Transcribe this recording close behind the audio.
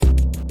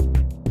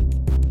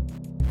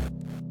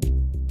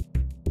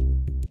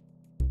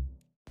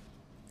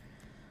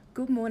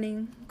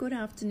morning, good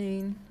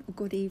afternoon, or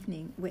good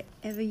evening,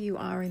 wherever you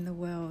are in the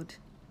world.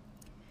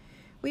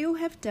 We all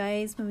have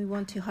days when we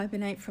want to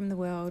hibernate from the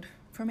world,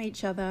 from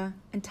each other,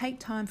 and take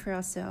time for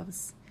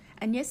ourselves.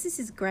 And yes, this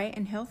is great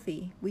and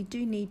healthy. We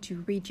do need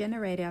to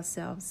regenerate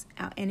ourselves,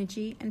 our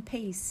energy and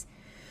peace.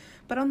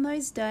 But on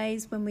those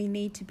days when we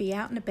need to be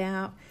out and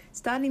about,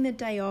 starting the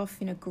day off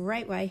in a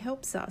great way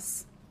helps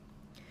us.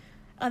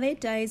 Are there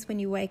days when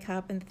you wake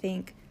up and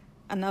think,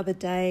 another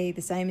day,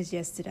 the same as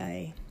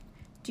yesterday?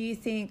 Do you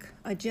think,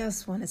 I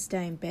just want to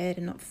stay in bed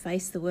and not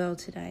face the world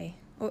today?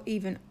 Or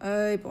even,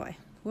 oh boy,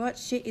 what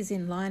shit is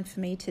in line for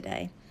me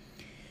today?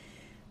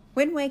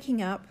 When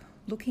waking up,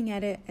 looking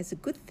at it as a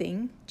good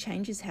thing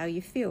changes how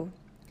you feel.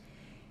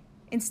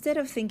 Instead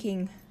of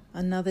thinking,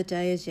 another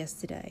day as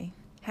yesterday,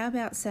 how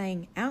about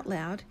saying out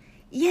loud,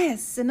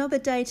 yes, another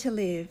day to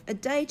live, a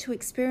day to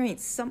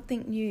experience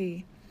something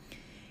new.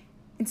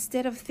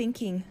 Instead of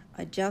thinking,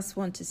 I just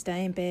want to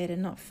stay in bed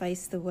and not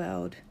face the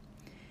world,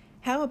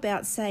 how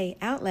about say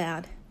out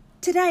loud,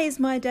 today is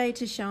my day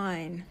to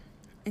shine?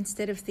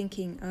 Instead of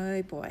thinking,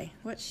 oh boy,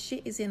 what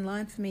shit is in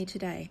line for me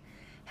today?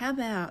 How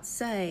about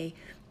say,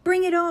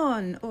 bring it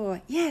on,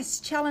 or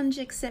yes, challenge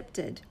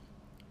accepted?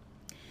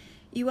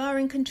 You are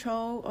in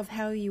control of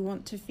how you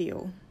want to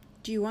feel.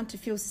 Do you want to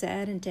feel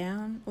sad and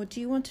down, or do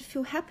you want to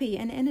feel happy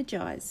and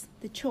energized?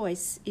 The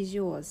choice is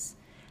yours.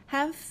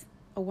 Have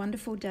a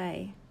wonderful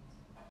day.